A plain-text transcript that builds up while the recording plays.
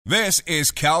This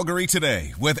is Calgary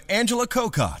Today with Angela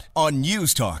Kokott on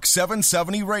News Talk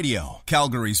 770 Radio,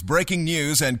 Calgary's breaking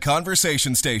news and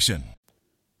conversation station.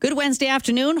 Good Wednesday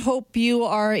afternoon. Hope you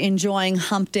are enjoying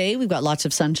Hump Day. We've got lots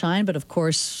of sunshine, but of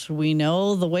course we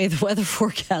know the way the weather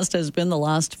forecast has been the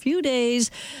last few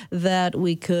days that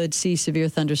we could see severe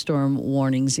thunderstorm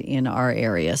warnings in our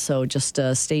area. So just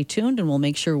stay tuned and we'll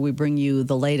make sure we bring you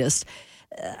the latest.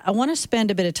 I want to spend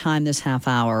a bit of time this half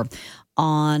hour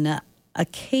on a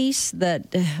case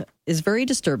that is very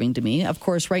disturbing to me. Of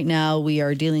course, right now we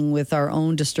are dealing with our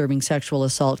own disturbing sexual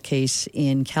assault case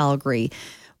in Calgary,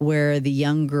 where the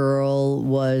young girl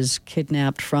was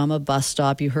kidnapped from a bus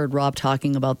stop. You heard Rob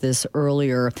talking about this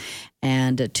earlier.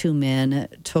 And two men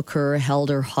took her, held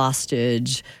her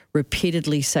hostage,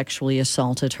 repeatedly sexually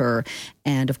assaulted her.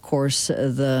 And of course,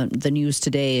 the news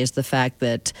today is the fact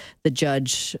that the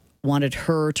judge wanted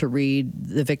her to read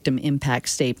the victim impact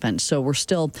statement. So we're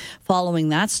still following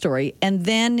that story. And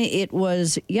then it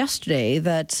was yesterday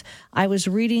that I was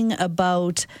reading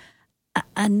about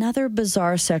another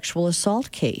bizarre sexual assault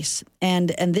case. And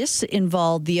this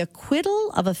involved the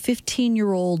acquittal of a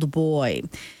 15-year-old boy.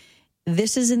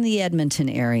 This is in the Edmonton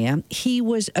area. He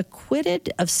was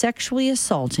acquitted of sexually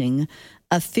assaulting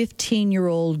a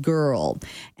 15-year-old girl.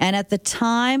 And at the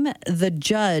time, the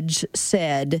judge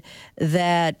said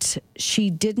that she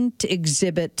didn't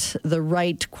exhibit the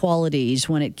right qualities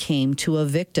when it came to a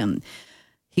victim.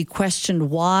 He questioned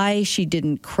why she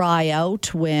didn't cry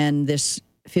out when this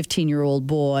 15-year-old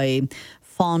boy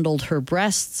fondled her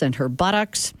breasts and her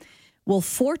buttocks. Well,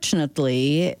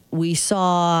 fortunately, we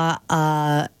saw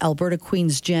Alberta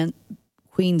Queen's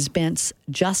Bench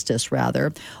Justice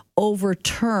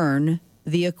overturn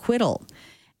the acquittal.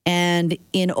 And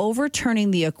in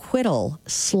overturning the acquittal,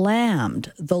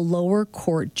 slammed the lower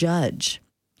court judge.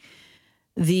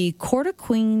 The Court of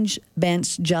Queen's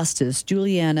Bench Justice,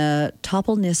 Juliana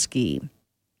Topolniski,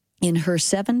 in her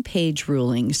 7-page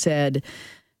ruling said,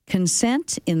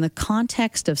 consent in the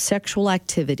context of sexual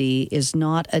activity is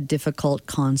not a difficult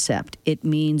concept. It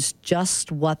means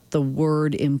just what the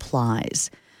word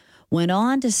implies. Went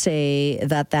on to say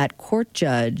that court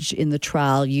judge in the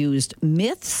trial used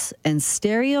myths and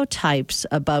stereotypes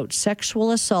about sexual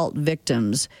assault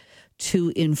victims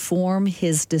to inform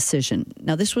his decision.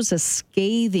 Now, this was a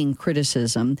scathing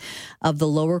criticism of the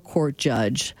lower court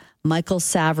judge, Michael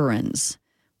Savarins,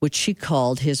 which she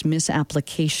called his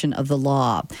misapplication of the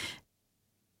law.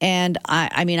 And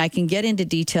I can get into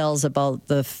details about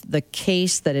the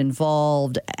case that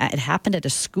involved, it happened at a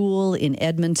school in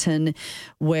Edmonton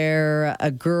where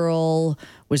a girl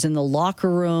was in the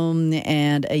locker room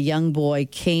and a young boy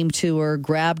came to her,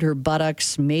 grabbed her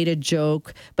buttocks, made a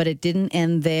joke, but it didn't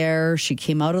end there. She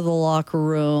came out of the locker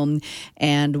room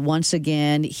and once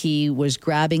again, he was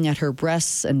grabbing at her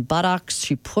breasts and buttocks.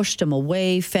 She pushed him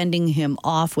away, fending him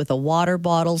off with a water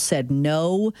bottle, said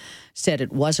no, said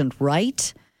it wasn't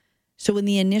right. So in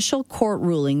the initial court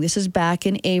ruling, this is back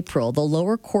in April, the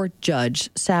lower court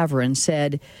judge, Savarin,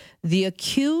 said the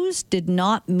accused did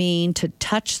not mean to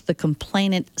touch the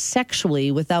complainant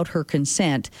sexually without her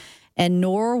consent, and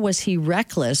nor was he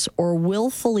reckless or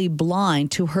willfully blind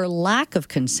to her lack of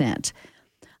consent.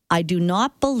 I do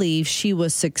not believe she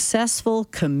was successful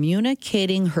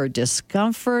communicating her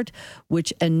discomfort,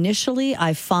 which initially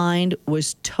I find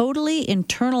was totally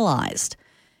internalized.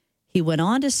 He went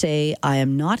on to say, I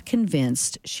am not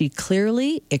convinced she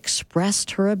clearly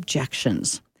expressed her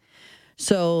objections.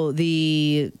 So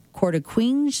the Court of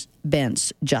Queen's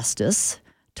Bench Justice,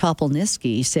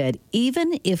 Topolniski, said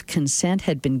even if consent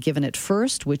had been given at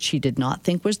first, which she did not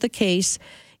think was the case,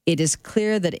 it is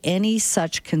clear that any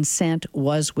such consent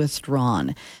was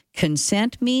withdrawn.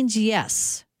 Consent means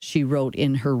yes, she wrote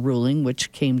in her ruling,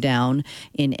 which came down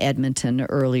in Edmonton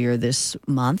earlier this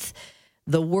month.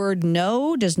 The word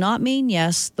no does not mean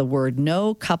yes. The word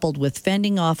no, coupled with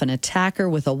fending off an attacker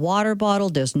with a water bottle,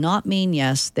 does not mean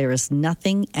yes. There is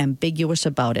nothing ambiguous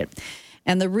about it.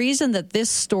 And the reason that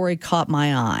this story caught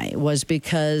my eye was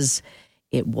because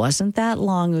it wasn't that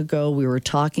long ago we were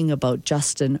talking about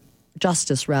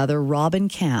Justice Robin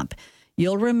Camp.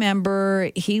 You'll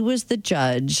remember he was the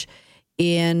judge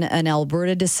in an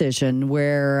Alberta decision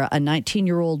where a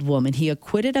 19-year-old woman, he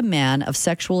acquitted a man of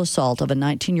sexual assault of a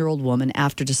 19-year-old woman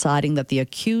after deciding that the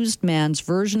accused man's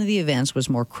version of the events was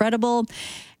more credible.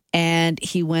 And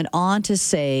he went on to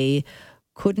say,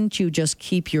 couldn't you just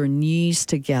keep your knees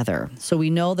together? So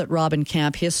we know that Robin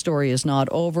Camp, his story is not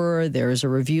over. There's a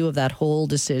review of that whole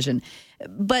decision.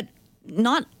 But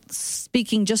not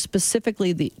speaking just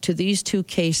specifically to these two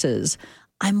cases,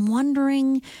 I'm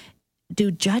wondering, do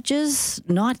judges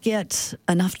not get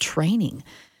enough training?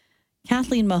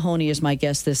 Kathleen Mahoney is my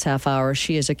guest this half hour.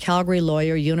 She is a Calgary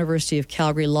lawyer, University of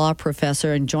Calgary Law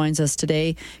Professor, and joins us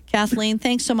today. Kathleen,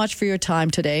 thanks so much for your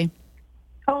time today.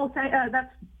 Oh,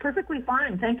 that's perfectly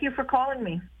fine. Thank you for calling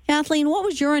me. Kathleen, what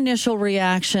was your initial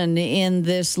reaction in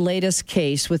this latest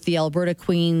case with the Alberta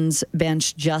Queen's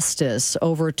Bench Justice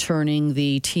overturning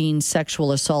the teen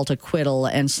sexual assault acquittal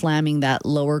and slamming that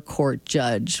lower court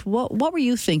judge? What were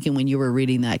you thinking when you were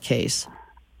reading that case?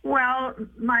 Well,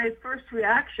 my first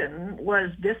reaction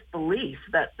was disbelief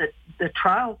that the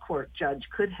trial court judge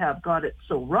could have got it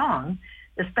so wrong,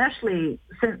 especially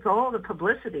since all the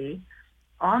publicity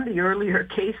on the earlier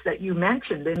case that you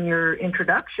mentioned in your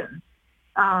introduction.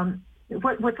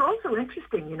 What's also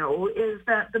interesting, is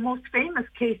that the most famous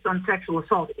case on sexual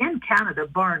assault in Canada,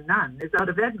 bar none, is out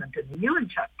of Edmonton, the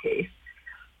Ewanchuk case,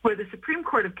 where the Supreme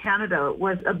Court of Canada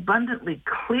was abundantly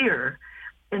clear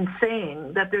in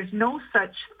saying that there's no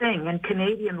such thing in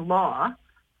Canadian law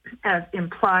as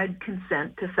implied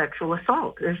consent to sexual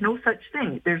assault. There's no such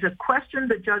thing. There's a question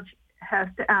the judge has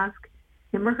to ask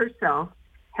him or herself,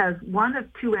 has one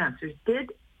of two answers.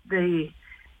 Did the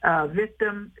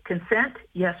victim consent,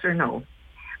 yes or no?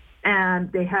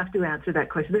 And they have to answer that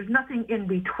question. There's nothing in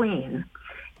between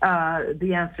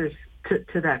the answers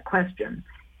to that question.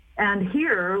 And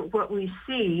here, what we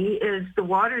see is the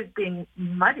waters being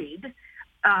muddied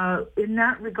in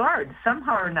that regard.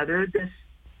 Somehow or another, this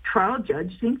trial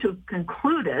judge seemed to have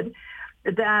concluded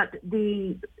that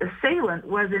the assailant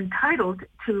was entitled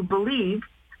to believe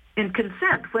in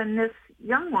consent when this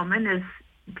young woman is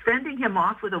fending him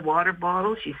off with a water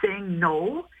bottle. She's saying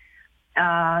no.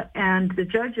 And the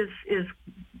judge is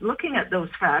looking at those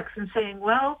facts and saying,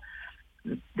 well,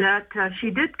 that she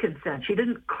did consent. She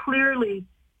didn't clearly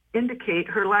indicate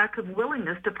her lack of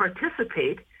willingness to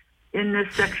participate in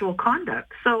this sexual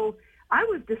conduct. So I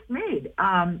was dismayed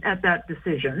at that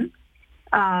decision.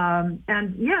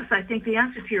 And yes, I think the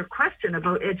answer to your question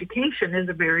about education is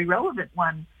a very relevant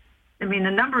one. I mean,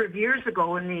 a number of years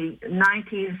ago in the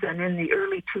 90s and in the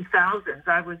early 2000s,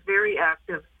 I was very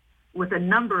active with a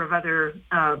number of other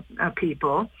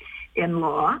people in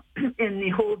law in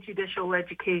the whole judicial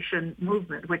education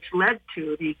movement, which led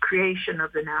to the creation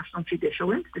of the National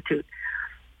Judicial Institute,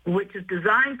 which is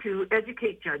designed to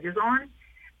educate judges on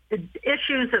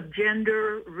issues of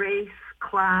gender, race,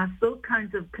 class, those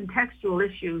kinds of contextual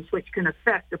issues which can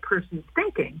affect a person's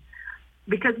thinking.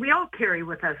 Because we all carry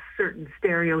with us certain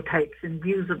stereotypes and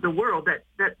views of the world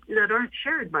that aren't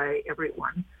shared by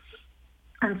everyone.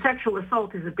 And sexual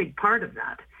assault is a big part of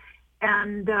that.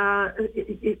 And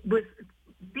it was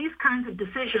these kinds of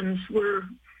decisions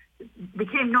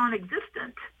became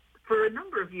non-existent for a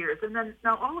number of years. And then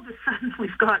now all of a sudden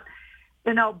we've got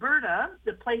in Alberta,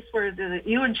 the place where the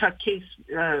Ewanchuk case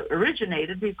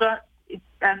originated, we've got,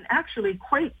 and actually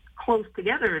quite close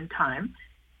together in time,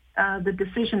 the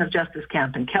decision of Justice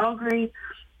Camp in Calgary,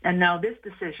 and now this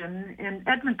decision in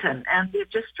Edmonton. And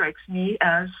it just strikes me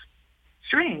as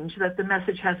strange that the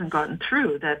message hasn't gotten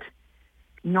through, that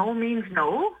no means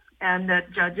no, and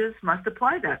that judges must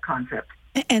apply that concept.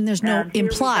 And there's no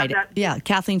implied,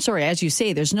 Kathleen, sorry, as you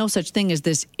say, there's no such thing as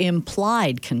this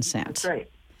implied consent. That's right.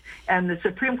 And the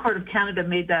Supreme Court of Canada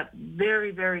made that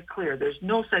very, very clear. There's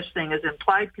no such thing as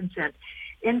implied consent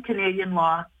in Canadian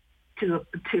law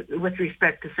with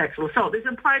respect to sexual assault. There's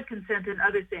implied consent in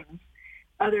other things,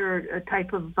 other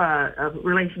type of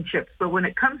relationships. But when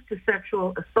it comes to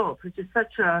sexual assault, which is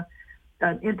such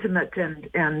an intimate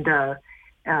and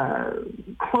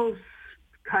close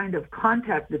kind of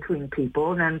contact between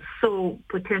people and so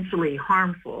potentially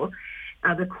harmful,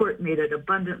 the court made it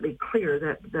abundantly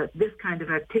clear that this kind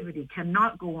of activity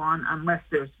cannot go on unless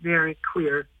there's very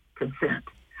clear consent.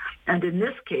 And in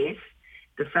this case,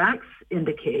 the facts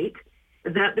indicate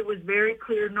that there was very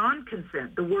clear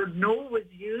non-consent. The word no was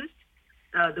used.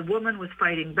 The woman was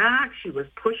fighting back. She was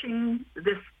pushing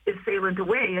this assailant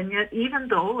away. And yet, even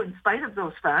though, in spite of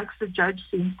those facts, the judge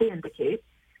seems to indicate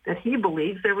that he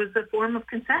believes there was a form of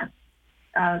consent.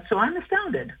 So I'm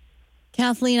astounded.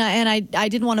 Kathleen, and I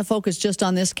didn't want to focus just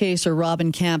on this case or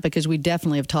Robin Camp, because we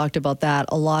definitely have talked about that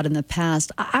a lot in the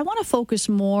past. I want to focus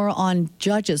more on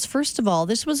judges. First of all,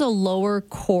 this was a lower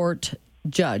court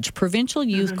judge, provincial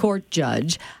youth court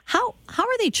judge. How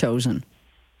are they chosen?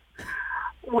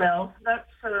 Well,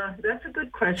 that's a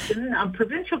good question.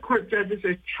 Provincial court judges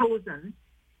are chosen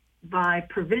by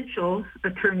provincial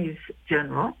attorneys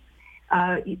general.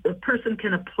 A person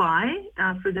can apply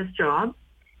for this job,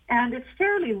 and it's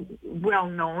fairly well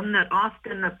known that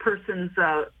often a person's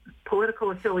political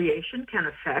affiliation can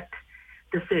affect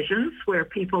decisions where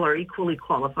people are equally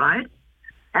qualified.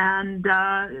 And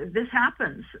this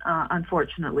happens,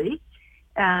 unfortunately.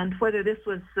 And whether this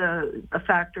was a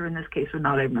factor in this case or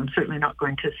not, I'm certainly not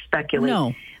going to speculate.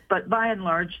 No. But by and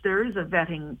large, there is a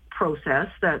vetting process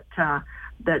that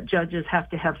judges have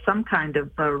to have some kind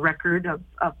of record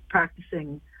of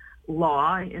practicing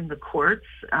law in the courts.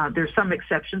 There's some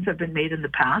exceptions have been made in the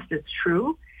past. It's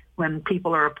true when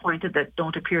people are appointed that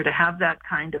don't appear to have that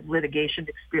kind of litigation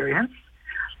experience.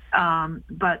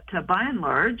 But by and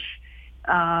large,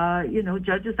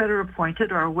 judges that are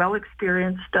appointed are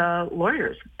well-experienced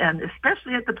lawyers, and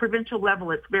especially at the provincial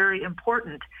level, it's very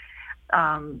important.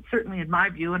 Certainly, in my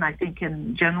view, and I think,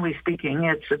 generally speaking,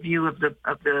 it's a view of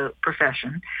the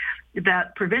profession,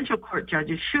 that provincial court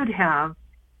judges should have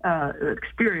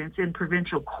experience in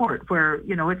provincial court, where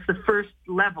it's the first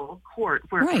level court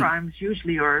where crimes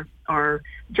usually are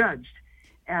judged.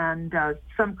 And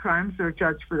some crimes are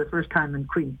judged for the first time in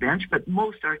Queen's Bench, but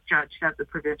most are judged at the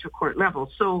provincial court level.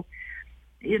 So,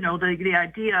 the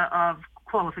idea of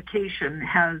qualification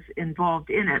has involved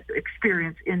in it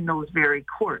experience in those very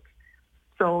courts.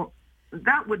 So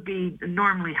that would be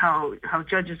normally how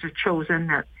judges are chosen,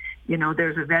 that,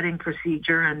 there's a vetting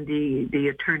procedure, and the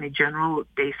Attorney General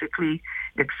basically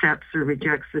accepts or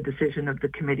rejects the decision of the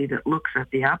committee that looks at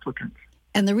the applicants.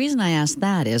 And the reason I ask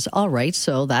that is, all right,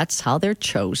 so that's how they're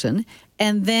chosen.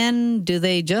 And then do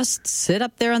they just sit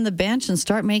up there on the bench and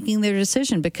start making their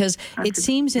decision? Because it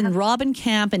seems in Robin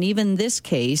Camp and even this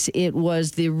case, it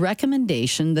was the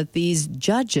recommendation that these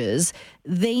judges,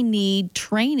 they need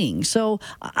training. So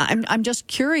I'm just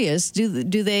curious, do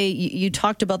they, you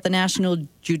talked about the National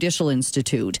Judicial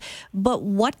Institute, but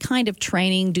what kind of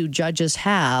training do judges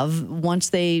have once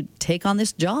they take on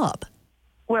this job?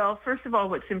 Well, first of all,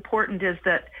 what's important is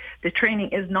that the training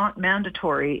is not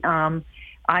mandatory.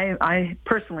 I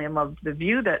personally am of the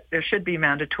view that there should be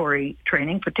mandatory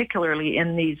training, particularly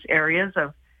in these areas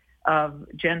of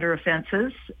gender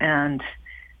offenses and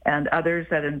others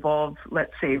that involve,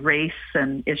 let's say, race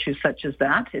and issues such as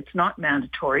that. It's not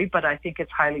mandatory, but I think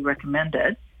it's highly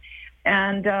recommended.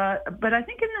 And but I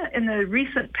think in the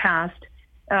recent past,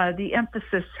 the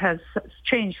emphasis has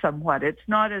changed somewhat. It's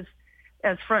not as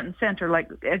front and center,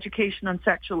 like education on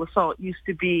sexual assault used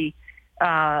to be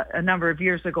a number of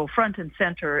years ago, front and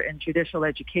center in judicial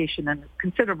education, and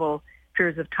considerable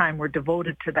periods of time were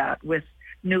devoted to that with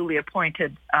newly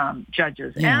appointed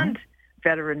judges and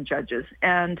veteran judges.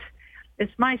 And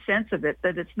it's my sense of it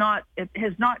that it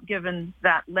has not given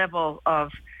that level of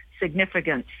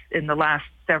significance in the last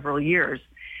several years.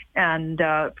 And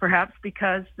perhaps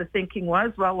because the thinking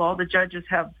was, well, all the judges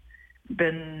have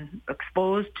been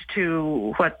exposed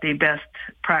to what the best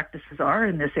practices are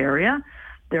in this area.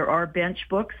 There are bench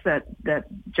books that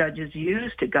judges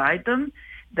use to guide them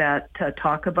that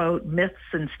talk about myths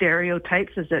and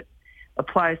stereotypes as it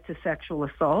applies to sexual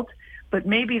assault. But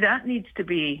maybe that needs to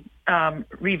be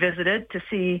revisited to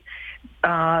see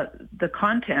the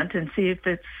content and see if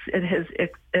it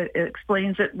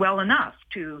explains it well enough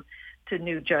to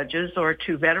new judges or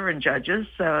to veteran judges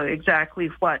exactly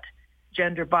what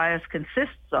gender bias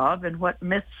consists of and what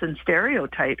myths and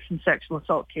stereotypes in sexual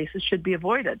assault cases should be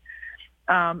avoided.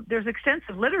 There's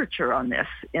extensive literature on this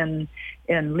in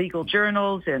legal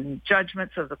journals, in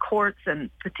judgments of the courts, and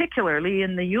particularly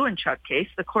in the Ewanchuk case,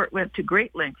 the court went to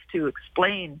great lengths to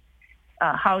explain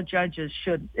how judges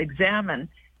should examine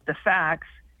the facts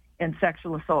in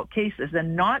sexual assault cases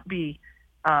and not be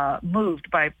moved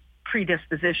by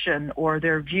predisposition or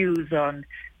their views on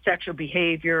sexual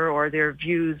behavior or their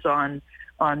views on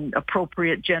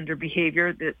appropriate gender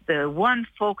behavior. The one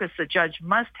focus a judge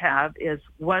must have is,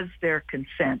 was there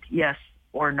consent, yes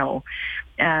or no?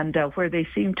 And where they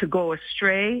seem to go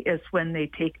astray is when they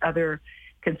take other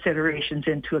considerations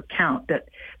into account,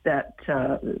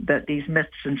 that these myths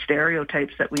and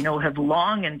stereotypes that we know have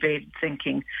long invaded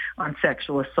thinking on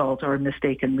sexual assault are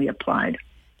mistakenly applied.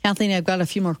 Kathleen, I've got a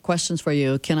few more questions for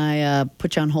you. Can I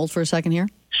put you on hold for a second here?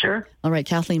 Sure. All right.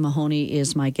 Kathleen Mahoney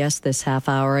is my guest this half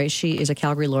hour. She is a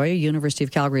Calgary lawyer, University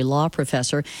of Calgary law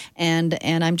professor. And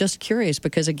I'm just curious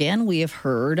because, again, we have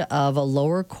heard of a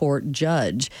lower court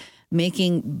judge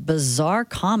making bizarre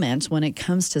comments when it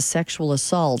comes to sexual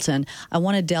assault. And I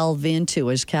want to delve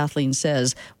into, as Kathleen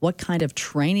says, what kind of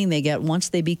training they get once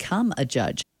they become a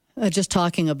judge. Just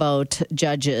talking about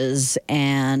judges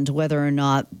and whether or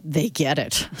not they get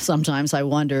it. Sometimes I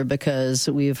wonder, because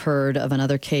we've heard of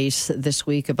another case this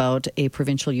week about a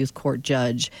provincial youth court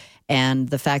judge and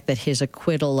the fact that his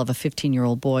acquittal of a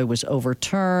 15-year-old boy was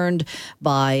overturned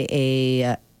by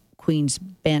a Queen's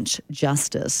Bench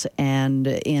justice, and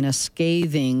in a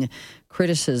scathing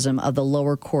criticism of the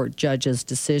lower court judge's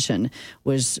decision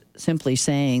was simply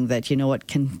saying that, you know what,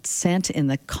 consent in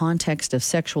the context of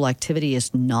sexual activity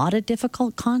is not a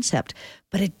difficult concept,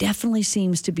 but it definitely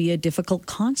seems to be a difficult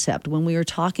concept when we are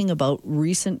talking about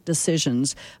recent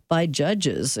decisions by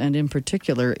judges, and in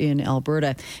particular in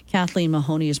Alberta. Kathleen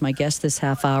Mahoney is my guest this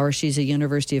half hour. She's a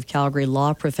University of Calgary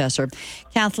law professor.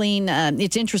 Kathleen,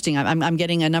 it's interesting. I'm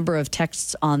getting a number of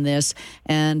texts on this,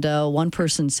 and one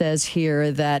person says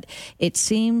here that it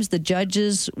seems the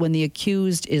judges, when the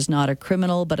accused is not a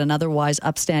criminal but an otherwise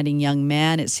upstanding young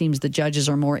man, it seems the judges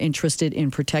are more interested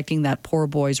in protecting that poor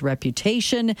boy's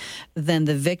reputation than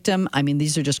the victim. I mean,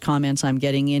 these are just comments I'm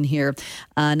getting in here.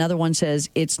 Another one says,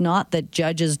 it's not that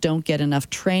judges don't get enough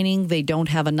training. They don't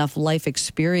have enough life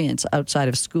experience outside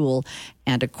of school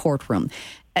and a courtroom.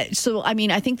 So, I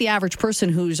mean, I think the average person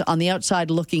who's on the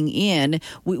outside looking in,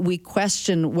 we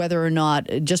question whether or not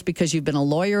just because you've been a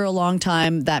lawyer a long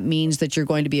time, that means that you're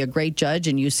going to be a great judge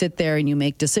and you sit there and you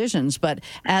make decisions. But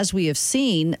as we have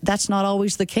seen, that's not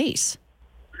always the case.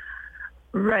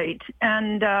 Right.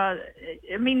 And, I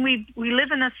mean, we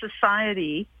live in a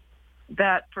society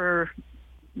that for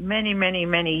many, many,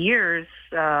 many years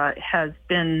has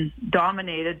been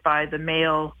dominated by the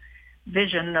male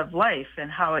vision of life and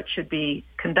how it should be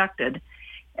conducted.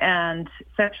 And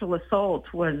sexual assault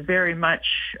was very much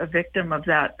a victim of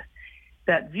that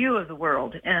view of the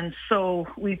world. And so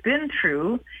we've been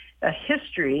through a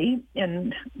history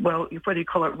in, well, whether you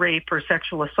call it rape or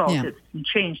sexual assault, It's been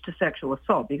changed to sexual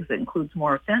assault because it includes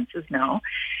more offenses now.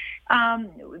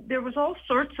 There was all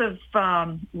sorts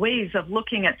of ways of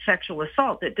looking at sexual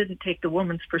assault that didn't take the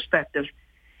woman's perspective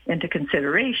into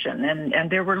consideration. And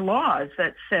there were laws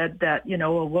that said that, you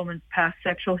know, a woman's past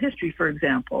sexual history, for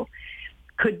example,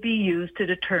 could be used to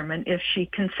determine if she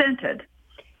consented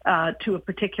to a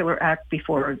particular act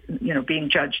before, you know,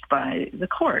 being judged by the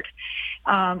court,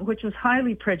 which was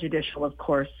highly prejudicial, of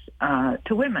course,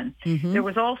 to women. Mm-hmm. There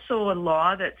was also a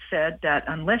law that said that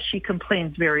unless she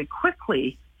complains very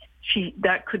quickly,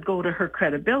 that could go to her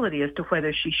credibility as to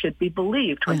whether she should be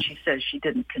believed when she says she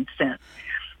didn't consent.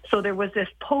 So there was this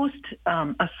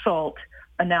post-assault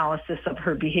analysis of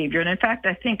her behavior. And in fact,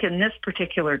 I think in this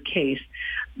particular case,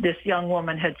 this young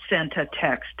woman had sent a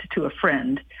text to a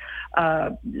friend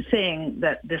saying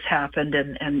that this happened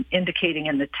and indicating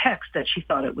in the text that she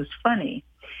thought it was funny.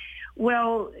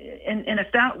 Well, and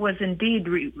if that was indeed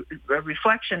a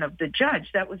reflection of the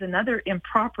judge, that was another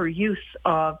improper use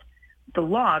of the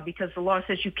law, because the law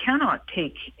says you cannot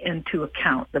take into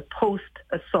account the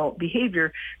post-assault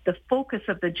behavior. The focus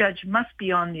of the judge must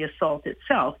be on the assault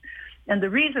itself. And the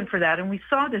reason for that, and we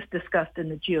saw this discussed in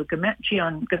the Gian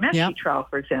Gomeschi trial,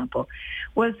 for example,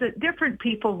 was that different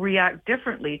people react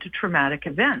differently to traumatic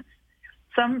events.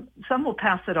 Some will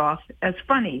pass it off as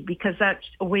funny because that's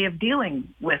a way of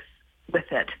dealing with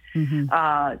it.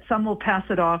 Mm-hmm. Some will pass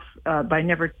it off by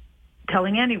never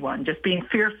telling anyone, just being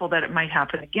fearful that it might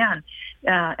happen again,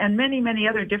 and many, many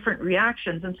other different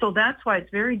reactions. And so that's why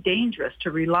it's very dangerous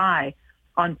to rely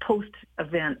on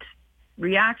post-event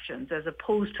reactions as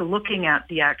opposed to looking at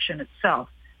the action itself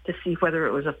to see whether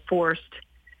it was a forced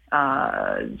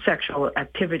sexual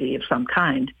activity of some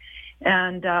kind.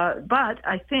 And but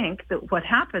I think that what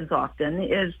happens often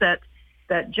is that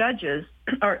judges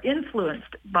are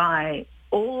influenced by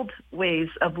old ways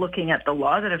of looking at the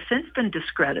law that have since been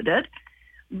discredited,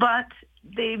 but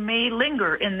they may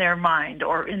linger in their mind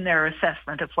or in their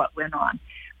assessment of what went on.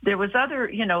 There was other,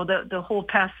 you know, the whole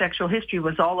past sexual history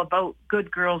was all about good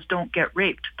girls don't get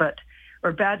raped,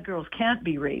 or bad girls can't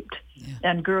be raped,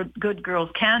 and good girls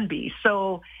can be.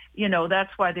 So, you know,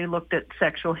 that's why they looked at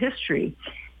sexual history.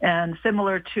 And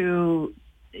similar to,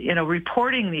 you know,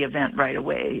 reporting the event right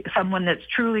away, someone that's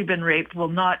truly been raped will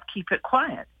not keep it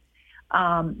quiet.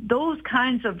 Those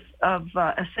kinds of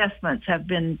assessments have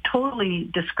been totally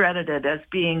discredited as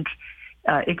being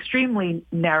extremely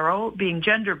narrow, being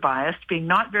gender biased, being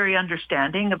not very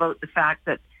understanding about the fact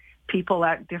that people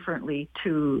act differently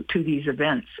to these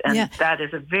events. And that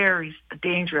is a very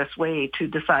dangerous way to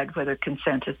decide whether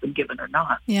consent has been given or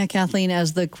not. Yeah, Kathleen,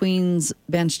 as the Queen's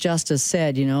Bench Justice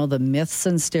said, you know, the myths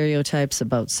and stereotypes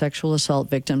about sexual assault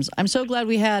victims. I'm so glad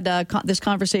we had this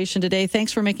conversation today.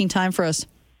 Thanks for making time for us.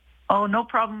 Oh, no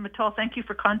problem at all. Thank you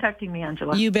for contacting me,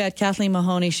 Angela. You bet. Kathleen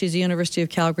Mahoney, she's a University of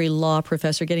Calgary law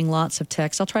professor, getting lots of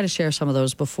texts. I'll try to share some of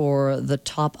those before the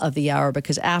top of the hour,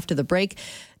 because after the break,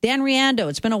 Dan Riando,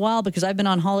 it's been a while because I've been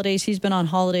on holidays. He's been on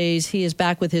holidays. He is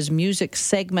back with his music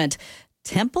segment,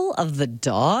 Temple of the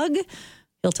Dog.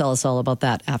 He'll tell us all about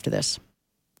that after this.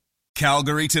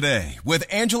 Calgary Today with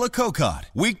Angela Kokott.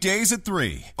 Weekdays at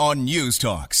 3 on News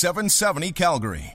Talk 770 Calgary.